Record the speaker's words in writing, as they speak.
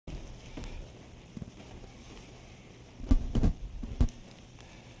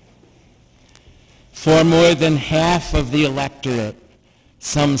For more than half of the electorate,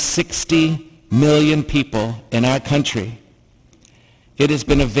 some 60 million people in our country, it has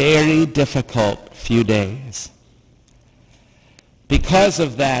been a very difficult few days. Because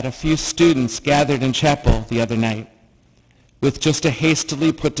of that, a few students gathered in chapel the other night with just a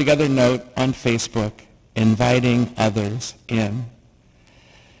hastily put together note on Facebook inviting others in.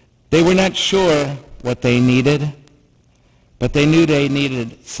 They were not sure what they needed, but they knew they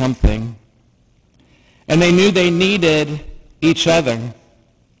needed something. And they knew they needed each other.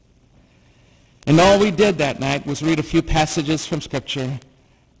 And all we did that night was read a few passages from Scripture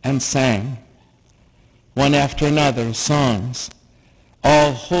and sang, one after another, songs,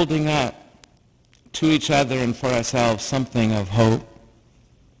 all holding up to each other and for ourselves something of hope.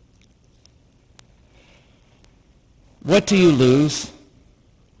 What do you lose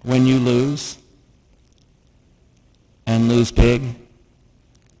when you lose, and lose big?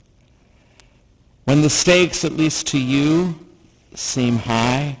 When the stakes, at least to you, seem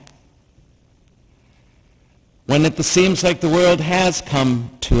high? When it seems like the world has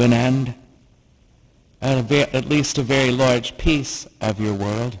come to an end, at least a very large piece of your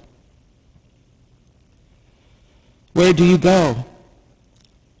world? Where do you go?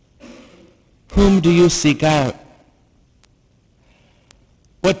 Whom do you seek out?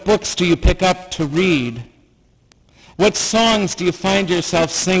 What books do you pick up to read? What songs do you find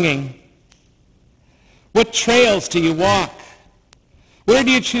yourself singing? What trails do you walk? Where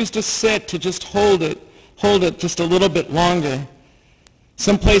do you choose to sit to just hold it just a little bit longer?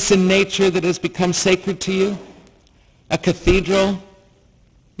 Someplace in nature that has become sacred to you? A cathedral?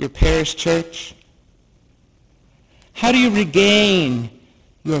 Your parish church? How do you regain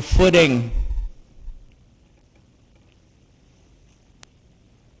your footing?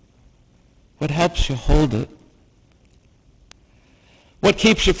 What helps you hold it? What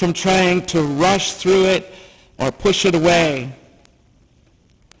keeps you from trying to rush through it or push it away?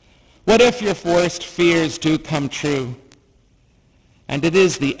 What if your worst fears do come true and it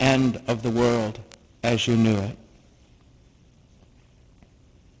is the end of the world as you knew it?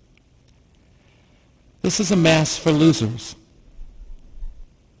 This is a Mass for losers.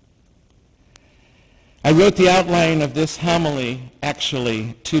 I wrote the outline of this homily,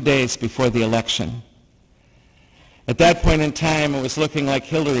 actually, 2 days before the election. At that point in time, it was looking like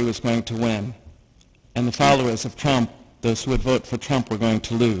Hillary was going to win, and the followers of Trump, those who would vote for Trump, were going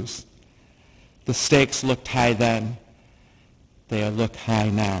to lose. The stakes looked high then. They look high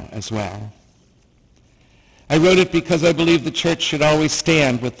now as well. I wrote it because I believe the church should always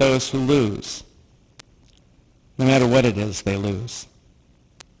stand with those who lose, no matter what it is they lose.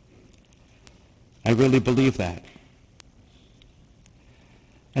 I really believe that.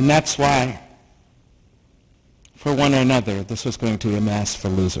 And that's why, for one or another, this was going to be a Mass for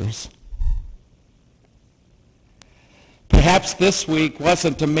losers. Perhaps this week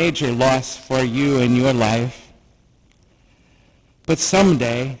wasn't a major loss for you in your life, but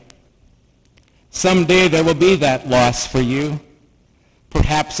someday there will be that loss for you.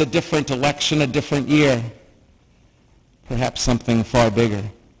 Perhaps a different election, a different year, perhaps something far bigger.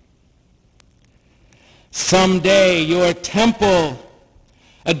 Someday your temple,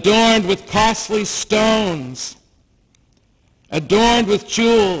 adorned with costly stones, adorned with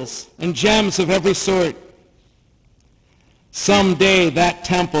jewels and gems of every sort, someday that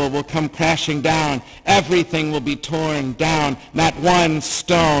temple will come crashing down. Everything will be torn down, not one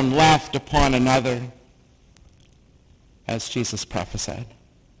stone left upon another, as Jesus prophesied.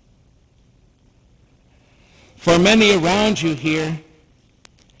 For many around you here,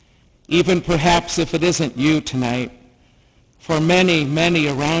 even perhaps if it isn't you tonight, for many, many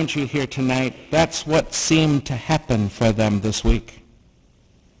around you here tonight, that's what seemed to happen for them this week.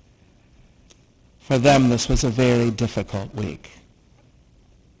 For them, this was a very difficult week.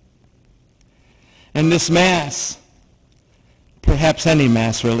 And this Mass, perhaps any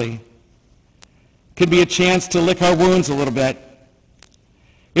Mass really, could be a chance to lick our wounds a little bit.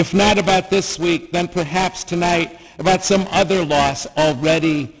 If not about this week, then perhaps tonight about some other loss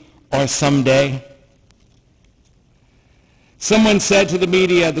already or someday. Someone said to the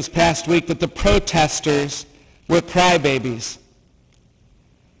media this past week that the protesters were crybabies.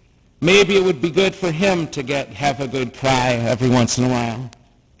 Maybe it would be good for him to have a good cry every once in a while.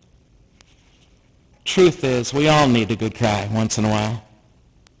 Truth is, we all need a good cry once in a while.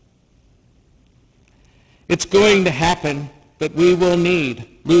 It's going to happen, but we will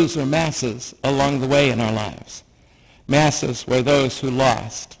need loser Masses along the way in our lives. Masses where those who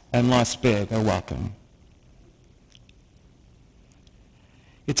lost and lost big are welcome.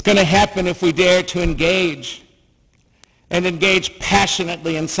 It's going to happen if we dare to engage, and engage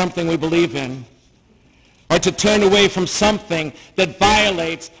passionately in something we believe in. or to turn away from something that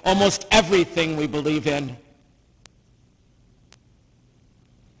violates almost everything we believe in.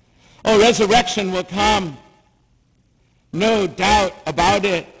 Oh, resurrection will come. No doubt about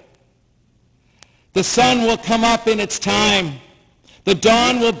it. The sun will come up in its time. The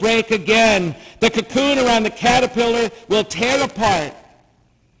dawn will break again. The cocoon around the caterpillar will tear apart.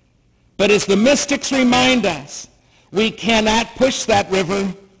 But as the mystics remind us, we cannot push that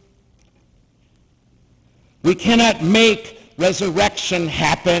river. We cannot make resurrection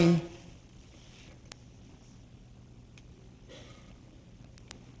happen.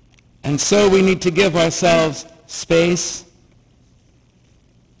 And so we need to give ourselves space.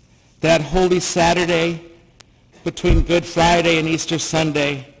 That Holy Saturday between Good Friday and Easter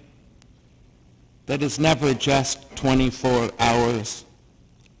Sunday, that is never just 24 hours.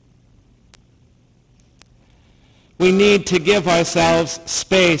 We need to give ourselves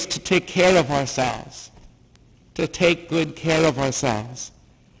space to take care of ourselves, to take good care of ourselves,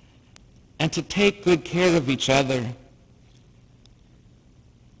 and to take good care of each other.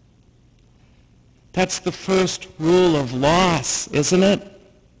 That's the first rule of loss, isn't it?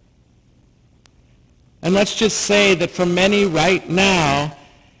 And let's just say that for many right now,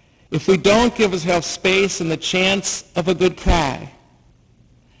 if we don't give ourselves space and the chance of a good cry,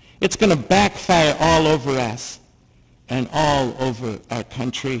 it's going to backfire all over us and all over our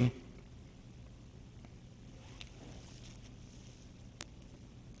country.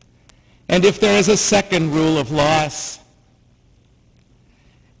 And if there is a second rule of loss,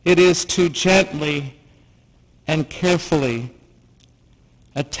 it is to gently and carefully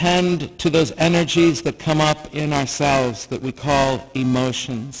attend to those energies that come up in ourselves that we call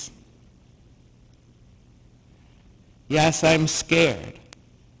emotions. Yes, I'm scared.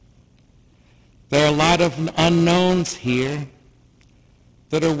 There are a lot of unknowns here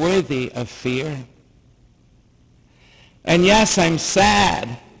that are worthy of fear. And yes, I'm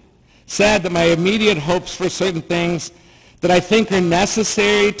sad. Sad that my immediate hopes for certain things that I think are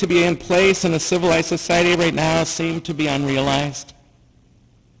necessary to be in place in a civilized society right now seem to be unrealized.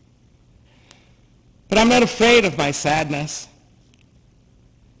 But I'm not afraid of my sadness.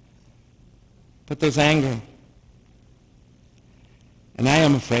 But there's anger. And I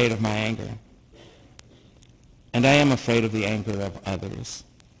am afraid of my anger. And I am afraid of the anger of others.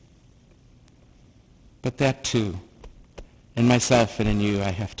 But that too, in myself and in you,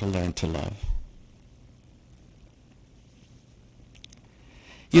 I have to learn to love.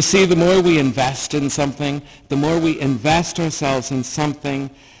 You see, the more we invest in something, the more we invest ourselves in something,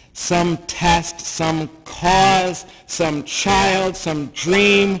 some test, some cause, some child, some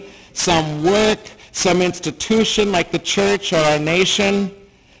dream, some work, some institution like the church or our nation,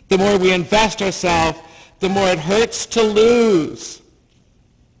 the more we invest ourselves, the more it hurts to lose.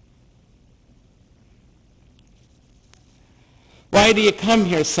 Why do you come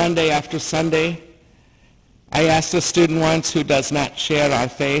here Sunday after Sunday? I asked a student once who does not share our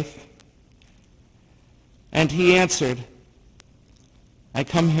faith, and he answered, I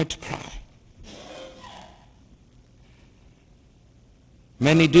come here to cry.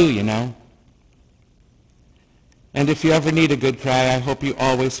 Many do, you know. And if you ever need a good cry, I hope you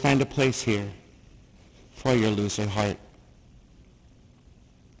always find a place here for your loser heart.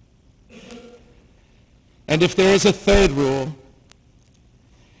 And if there is a third rule,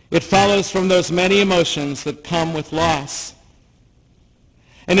 it follows from those many emotions that come with loss.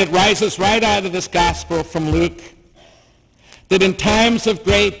 And it rises right out of this gospel from Luke, that in times of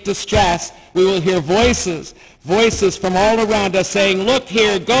great distress, we will hear voices from all around us saying, look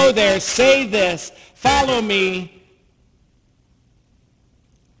here, go there, say this, follow me.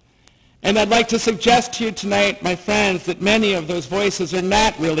 And I'd like to suggest to you tonight, my friends, that many of those voices are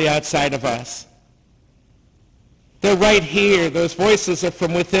not really outside of us. They're right here. Those voices are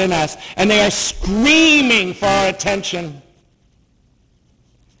from within us, and they are screaming for our attention.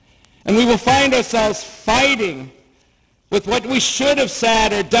 And we will find ourselves fighting with what we should have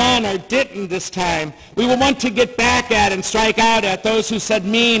said or done or didn't this time. We will want to get back at and strike out at those who said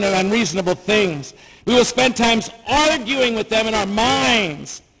mean or unreasonable things. We will spend times arguing with them in our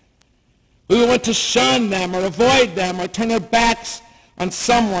minds. We will want to shun them or avoid them or turn our backs on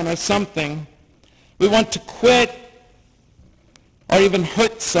someone or something. We want to quit or even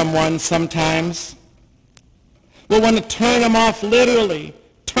hurt someone sometimes. We'll want to turn them off, literally,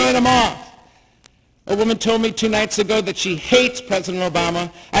 turn them off. A woman told me 2 nights ago that she hates President Obama.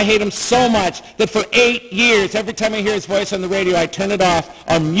 I hate him so much that for 8 years, every time I hear his voice on the radio, I turn it off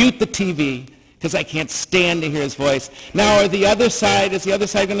or mute the TV because I can't stand to hear his voice. Now, is the other side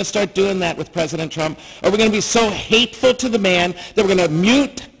going to start doing that with President Trump? Are we going to be so hateful to the man that we're going to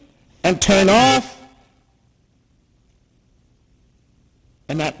mute and turn off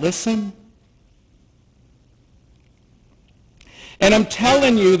and not listen? And I'm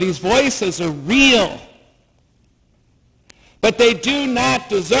telling you, these voices are real, but they do not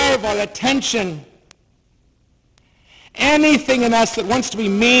deserve our attention. Anything in us that wants to be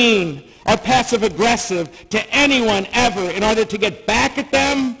mean or passive-aggressive to anyone ever in order to get back at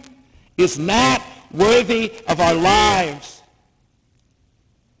them is not worthy of our lives.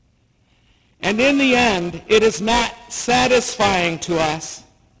 And in the end, it is not satisfying to us.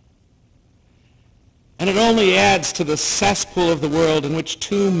 And it only adds to the cesspool of the world in which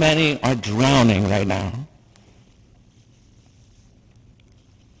too many are drowning right now.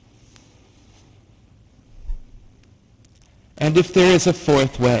 And if there is a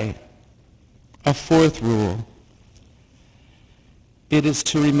fourth way, a fourth rule, it is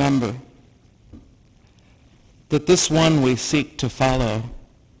to remember that this one we seek to follow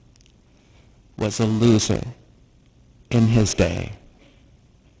was a loser in his day.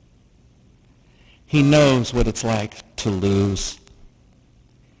 He knows what it's like to lose.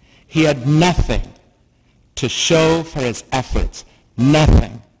 He had nothing to show for his efforts,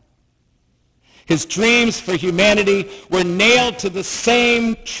 nothing. His dreams for humanity were nailed to the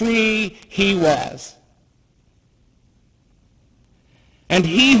same tree he was. And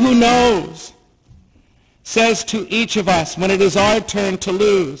he who knows says to each of us when it is our turn to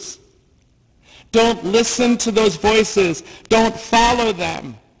lose, don't listen to those voices. Don't follow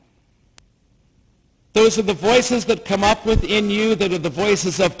them. Those are the voices that come up within you that are the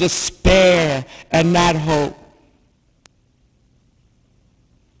voices of despair and not hope.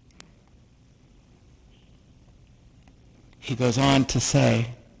 He goes on to say,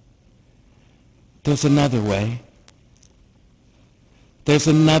 there's another way. There's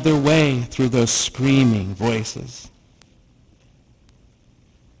another way through those screaming voices.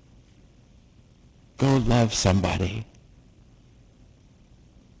 Go love somebody.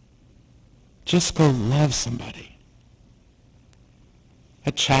 Just go love somebody.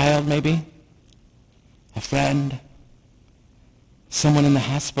 A child, maybe. A friend. Someone in the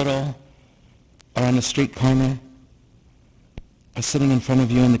hospital or on the street corner. Or sitting in front of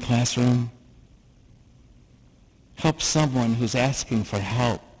you in the classroom. Help someone who's asking for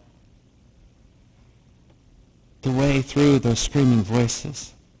help. The way through those screaming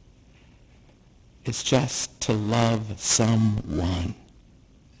voices is just to love someone.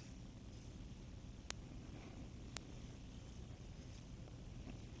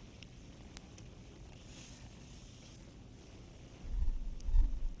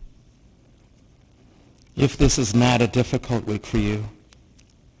 If this is not a difficult week for you,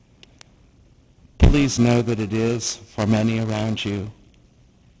 please know that it is for many around you,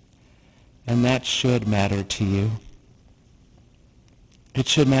 and that should matter to you. It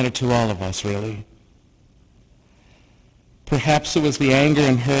should matter to all of us, really. Perhaps it was the anger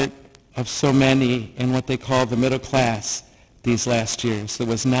and hurt of so many in what they call the middle class these last years that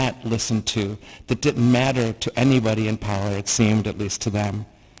was not listened to, that didn't matter to anybody in power, it seemed, at least to them.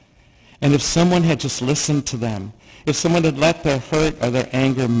 And if someone had just listened to them, if someone had let their hurt or their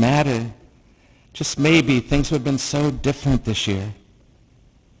anger matter, just maybe things would have been so different this year.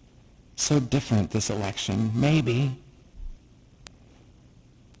 So different this election. Maybe.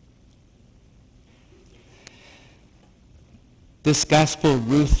 This gospel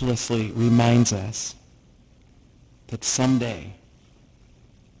ruthlessly reminds us that someday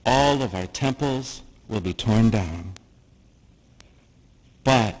all of our temples will be torn down.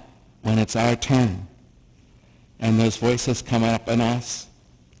 But when it's our turn and those voices come up in us,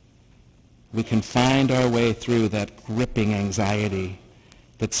 we can find our way through that gripping anxiety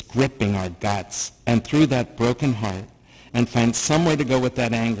that's gripping our guts and through that broken heart and find somewhere to go with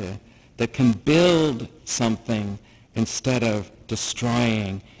that anger that can build something instead of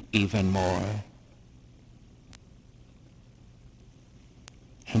destroying even more.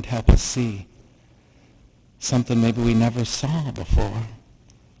 And help us see something maybe we never saw before.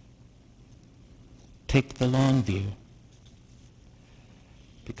 Take the long view,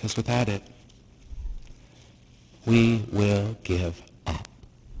 because without it, we will give up.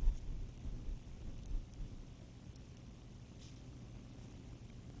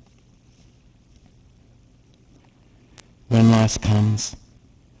 When loss comes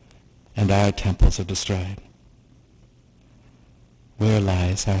and our temples are destroyed, where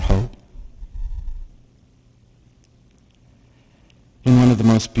lies our hope? In one of the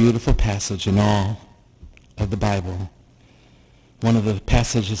most beautiful passages in all of the Bible, one of the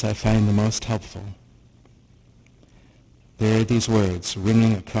passages I find the most helpful, there are these words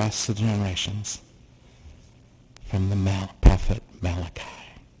ringing across the generations from the prophet Malachi.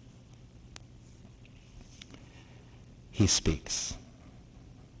 He speaks.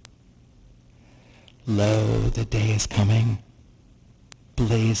 Lo, the day is coming,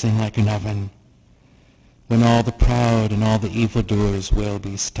 blazing like an oven, when all the proud and all the evildoers will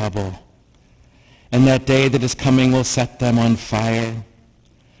be stubble. And that day that is coming will set them on fire,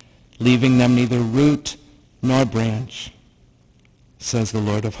 leaving them neither root nor branch, says the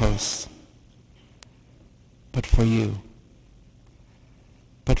Lord of hosts. But for you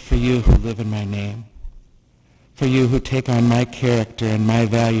who live in my name, for you who take on my character and my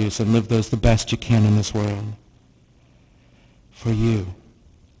values and live those the best you can in this world, for you,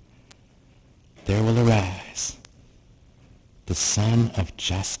 there will arise the Sun of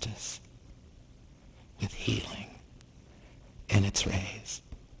Justice with healing in its rays.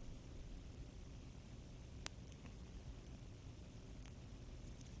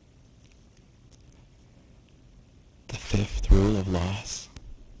 The fifth rule of loss.